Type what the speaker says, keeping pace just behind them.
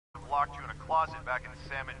locked you in a closet back in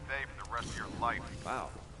Salmon Bay for the rest of your life. Wow.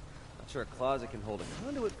 Not sure a closet can hold a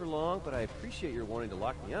conduit for long, but I appreciate your wanting to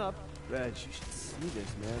lock me up. Reg, you should see this,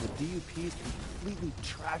 man. The DUP's completely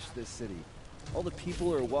trashed this city. All the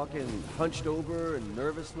people are walking hunched over and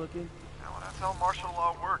nervous looking. Yeah, well, that's how martial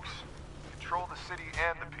law works. Control the city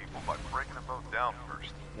and the people by breaking them both down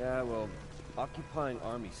first. Yeah, well, occupying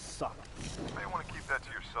armies suck. You may want to keep that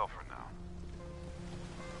to yourself for now.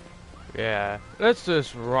 Yeah, let's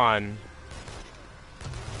just run.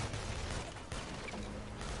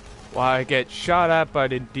 While I get shot at by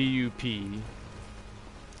the DUP.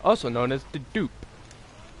 Also known as the dupe.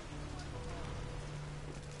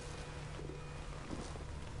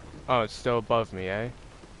 Oh, it's still above me, eh?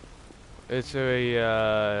 It's a,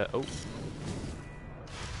 oh.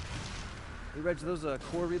 Hey, Reg, those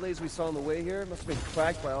core relays we saw on the way here must have been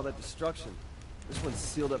cracked by all that destruction. This one's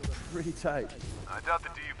sealed up pretty tight. I doubt the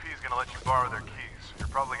DUP is going to let you borrow their keys. You're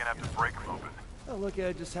probably going to have to break them open. Oh, look,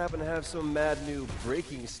 I just happen to have some mad new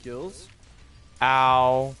breaking skills.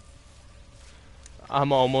 Ow.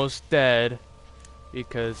 I'm almost dead.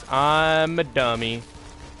 Because I'm a dummy.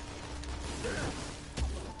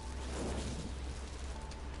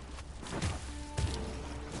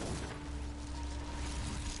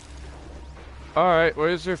 Alright,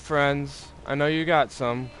 where's your friends? I know you got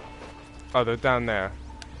some. Oh, they're down there.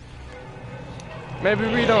 Maybe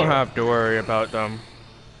we don't have to worry about them.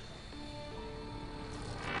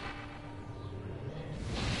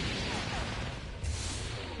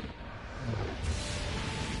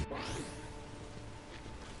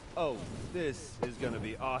 Oh, this is gonna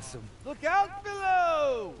be awesome. Look out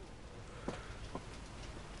below!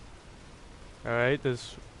 Alright,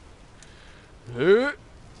 this...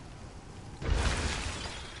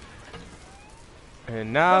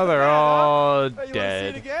 And now they're all dead. You wanna see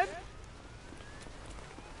it again?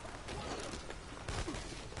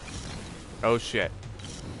 Oh shit.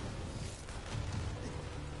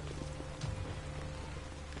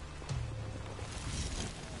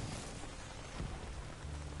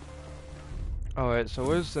 Alright, so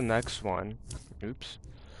where's the next one? Oops.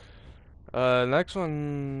 Next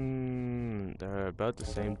one... They're about the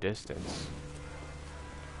same distance.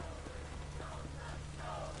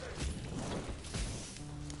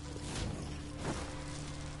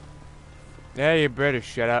 Yeah, you better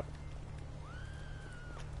shut up.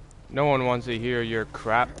 No one wants to hear your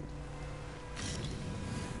crap.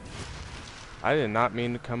 I did not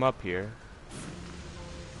mean to come up here.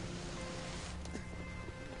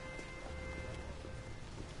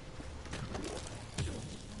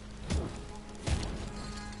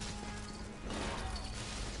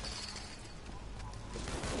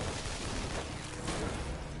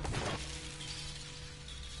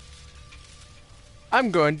 I'm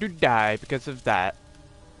going to die because of that.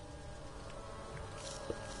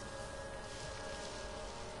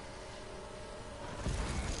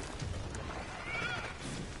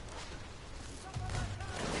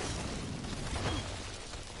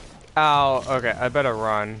 Ow, okay, I better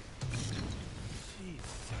run.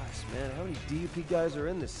 Jesus, man, how many DUP guys are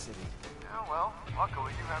in this city? Yeah, well,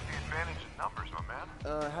 luckily you have the advantage in numbers, my man.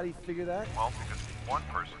 How do you figure that? Well, because one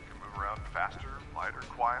person can move around faster, lighter,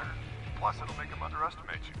 quieter. Plus, it'll make them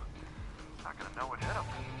underestimate you. Not gonna know what hit them.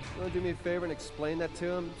 You wanna do me a favor and explain that to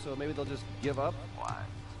them, so maybe they'll just give up? Why?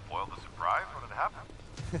 Spoil the surprise when it happened.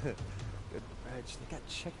 Good, Reg. They got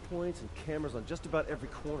checkpoints and cameras on just about every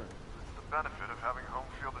corner. That's the benefit of having home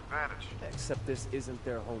field advantage. Except this isn't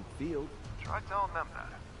their home field. Try telling them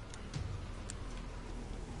that.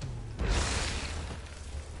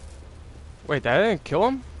 Wait, that didn't kill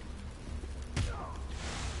him?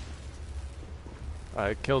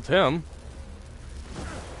 I killed him.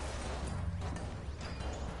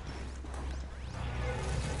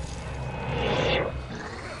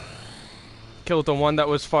 Killed the one that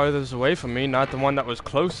was farthest away from me, not the one that was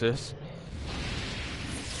closest.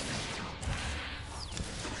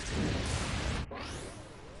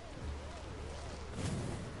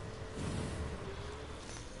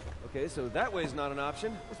 Okay, so that way's not an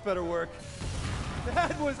option. This better work.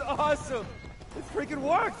 That was awesome! It freaking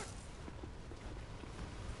worked!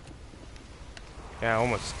 Yeah,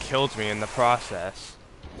 almost killed me in the process.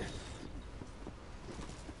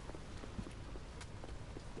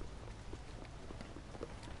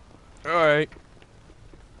 Alright.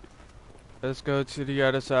 Let's go to the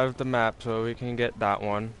other side of the map so we can get that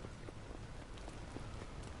one.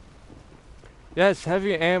 Yes,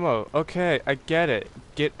 heavy ammo. Okay, I get it.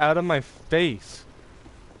 Get out of my face.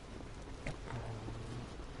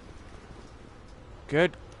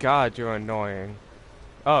 Good God, you're annoying.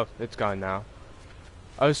 Oh, it's gone now.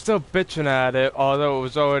 I was still bitching at it, although it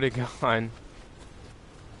was already gone.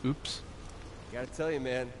 Oops. I gotta tell you,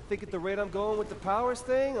 man, I think at the rate I'm going with the powers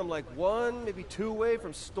thing, I'm like 1, maybe 2 away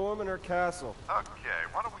from storming her castle. Okay,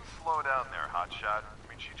 why don't we slow down there, hotshot? I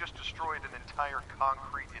mean, she just destroyed an entire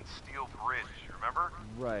concrete and steel bridge, remember?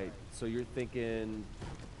 Right, so you're thinking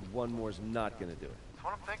one more's not gonna do it. That's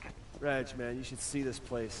what I'm thinking. Reg, man, you should see this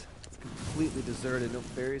place. It's completely deserted, no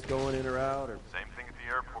ferries going in or out, or... Same thing at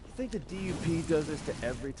the airport. You think the DUP does this to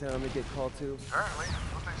every town they get called to? Apparently,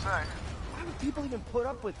 that's what they say. Why would people even put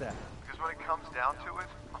up with that? Because when it comes down to it,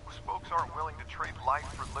 most folks aren't willing to trade life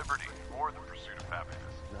for liberty or the pursuit of happiness.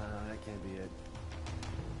 Nah, that can't be it.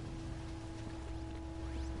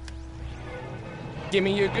 Give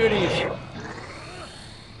me your goodies.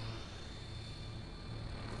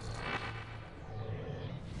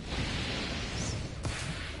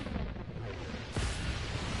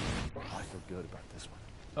 Oh, I feel good about this one.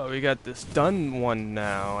 Oh, we got this done one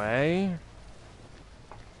now, eh?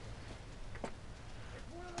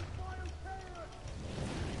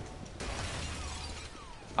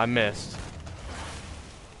 I missed.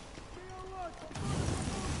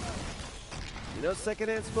 You know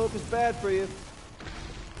secondhand smoke is bad for you.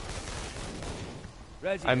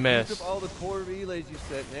 Reggie, I missed. Use up all the core relays you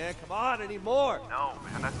sent, man. Come on, I need more. No,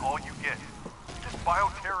 man, that's all you get. This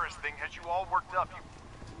bioterrorist thing has you all worked up.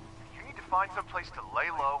 You need to find some place to lay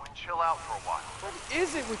low and chill out for a while. What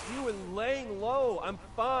is it with you and laying low? I'm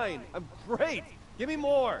fine. I'm great. Give me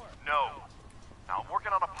more. No. Now, I'm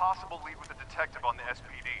working on a possible lead with a detective on the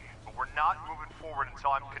SPD, but we're not moving forward until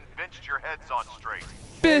I'm convinced your head's on straight.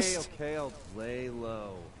 Fist. Okay, I'll lay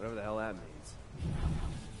low. Whatever the hell that means.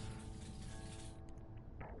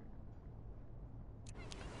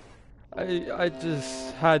 I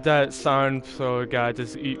just had that sound so a guy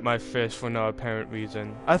just eat my fish for no apparent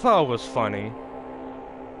reason. I thought it was funny.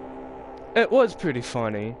 It was pretty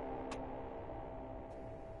funny.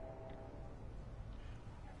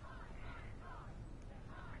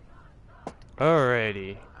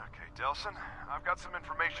 Alrighty. Okay, Delson, I've got some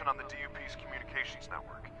information on the DUP's communications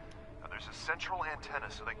network. Now, there's a central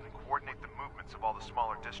antenna so they can coordinate the movements of all the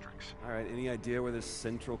smaller districts. All right, any idea where this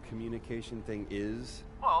central communication thing is?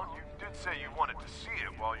 Well, you did say you wanted to see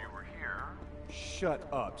it while you were here. Shut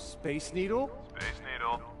up. Space Needle? Space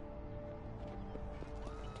Needle.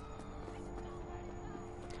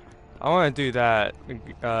 I want to do that.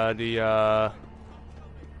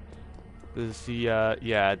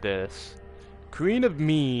 This. Queen of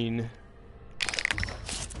Mean.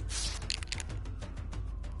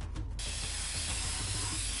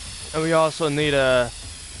 And we also need to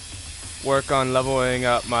work on leveling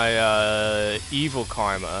up my evil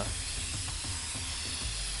karma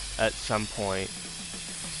at some point.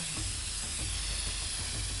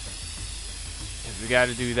 'Cause we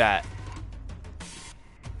gotta do that.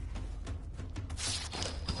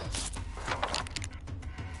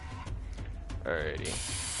 Alrighty.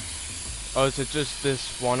 Oh, is it just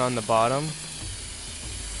this one on the bottom?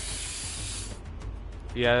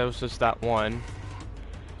 Yeah, it was just that one.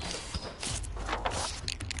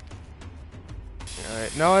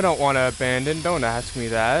 Alright, no, I don't want to abandon. Don't ask me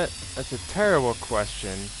that. That's a terrible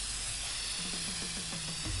question.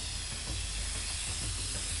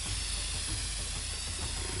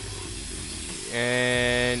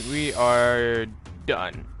 And we are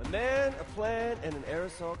done. A man, a plan, and an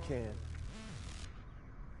aerosol can.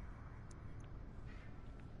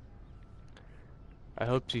 I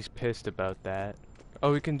hope she's pissed about that.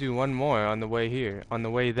 Oh, we can do one more on the way here. On the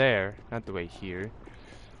way there. Not the way here.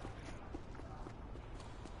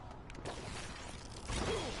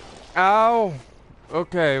 Ow!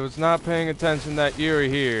 Okay, was not paying attention that you were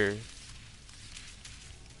here.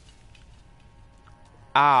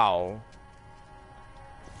 Ow.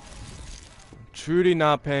 Truly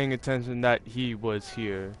not paying attention that he was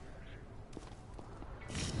here.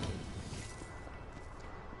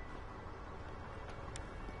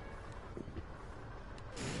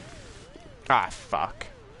 Ah, fuck.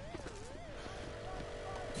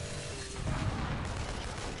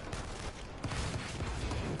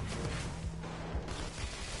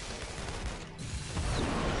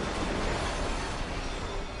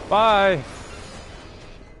 Bye.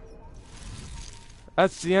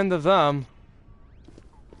 That's the end of them.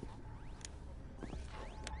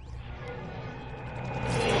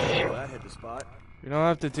 Well, that hit the spot. We don't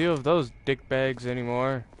have to deal with those dickbags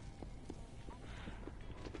anymore.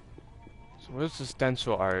 So where's the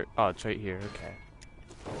stencil art? Oh, it's right here. Okay.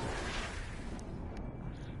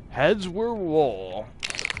 Heads were wool.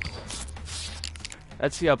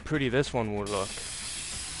 Let's see how pretty this one will look.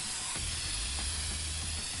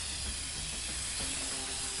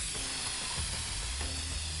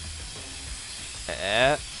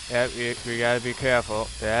 Yep, we gotta be careful.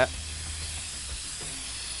 Yeah.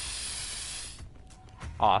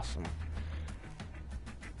 Awesome.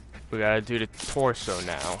 We gotta do the torso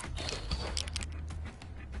now.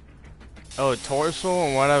 Oh, torso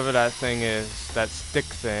and whatever that thing is, that stick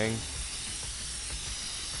thing.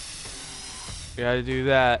 We gotta do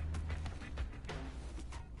that.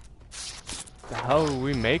 The hell are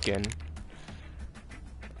we making?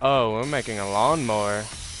 Oh, we're making a lawnmower.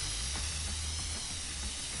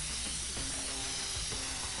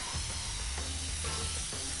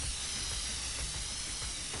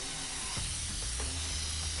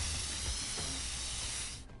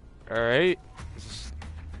 Alright.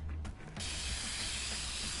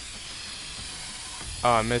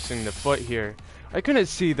 Oh, I'm missing the foot here. I couldn't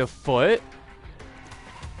see the foot.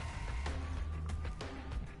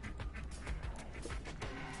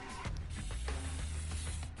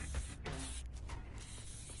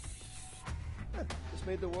 Just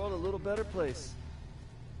made the world a little better place.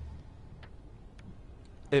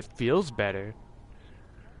 It feels better.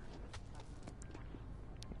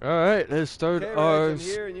 Alright, let's start Okay, our Reg, I'm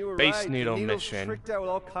here, and you were Space right. Needle the needle's mission. tricked out with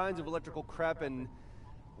all kinds of electrical crap and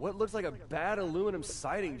what looks like a bad aluminum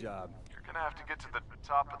siding job. You're gonna have to get to the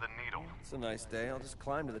top of the needle. It's a nice day. I'll just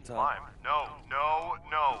climb to the top. Climb. No, no,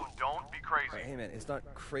 no. Don't be crazy. Hey man, it's not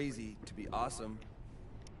crazy to be awesome.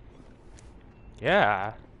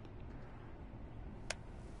 Yeah.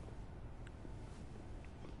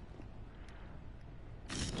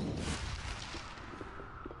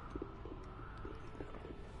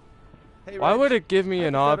 Hey, Why Reg, would it give me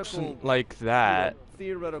an option hypothetical, like that?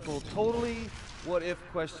 Theoretical, totally what-if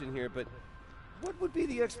question here, but what would be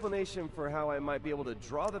the explanation for how I might be able to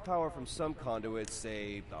draw the power from some conduits,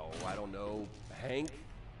 say, oh, I don't know, Hank,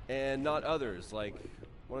 and not others, like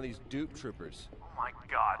one of these dupe troopers? Oh my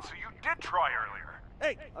god, so you did try earlier.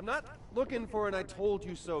 Hey, I'm not looking for an I told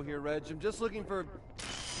you so here, Reg. I'm just looking for...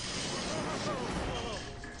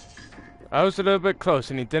 I was a little bit close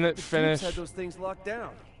and he didn't The finish. dupes had those things locked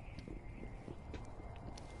down.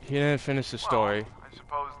 He didn't finish the story. Well, I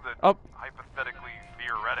suppose that Oh. hypothetically,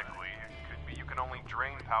 theoretically, it could be you can only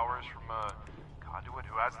drain powers from a conduit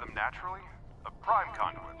who has them naturally. A prime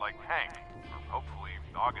conduit, like Hank, or hopefully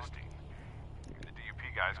Augustine. The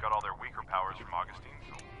DUP guys got all their weaker powers from Augustine,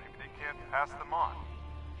 so maybe they can't pass them on,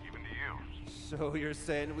 even to you. So you're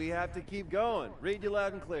saying we have to keep going. Read you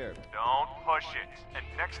loud and clear. Don't push it. And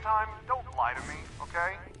next time, don't lie to me,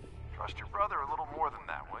 okay? Trust your brother a little more than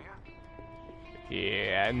that, will you?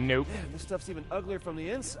 Yeah, nope. Man, this stuff's even uglier from the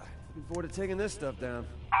inside. Looking forward to taking this stuff down.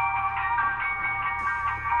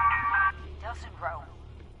 Delsin Rowe,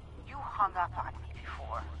 you hung up on me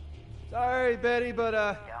before. Sorry, Betty, but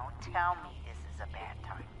Don't tell me this is a bad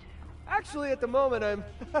time, too. actually at the moment I'm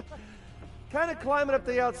kind of climbing up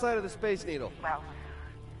the outside of the Space Needle. Well,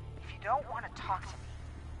 if you don't want to talk to me,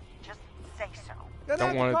 just say so. Gonna Don't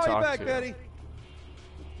have wanna to call talk you back, to. Betty.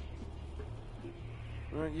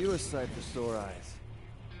 Aren't you a sight for sore eyes?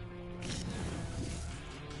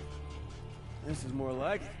 This is more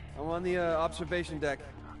like it. I'm on the observation deck.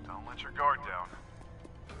 Don't let your guard down.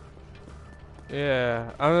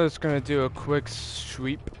 Yeah, I'm just gonna do a quick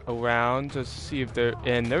sweep around just to see if there,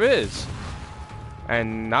 and there is,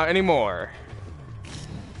 and not anymore.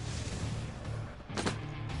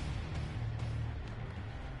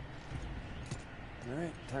 All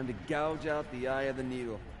right, time to gouge out the eye of the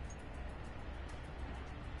needle.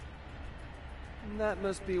 And that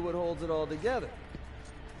must be what holds it all together.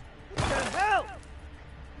 What the hell?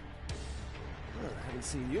 Oh, I haven't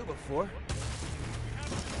seen you before.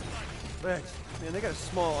 Reg, man, they got a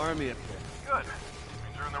small army up there. Good.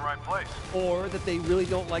 Means you're in the right place. Or that they really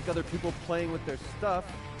don't like other people playing with their stuff.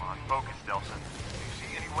 Come on, focus, Delsin. Do you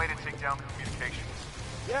see any way to take down the communications?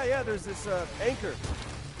 Yeah, there's this anchor.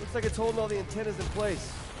 Looks like it's holding all the antennas in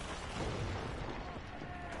place.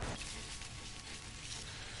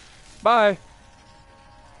 Bye.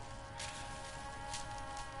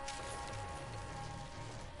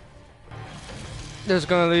 Just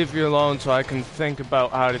gonna leave you alone so I can think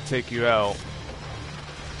about how to take you out.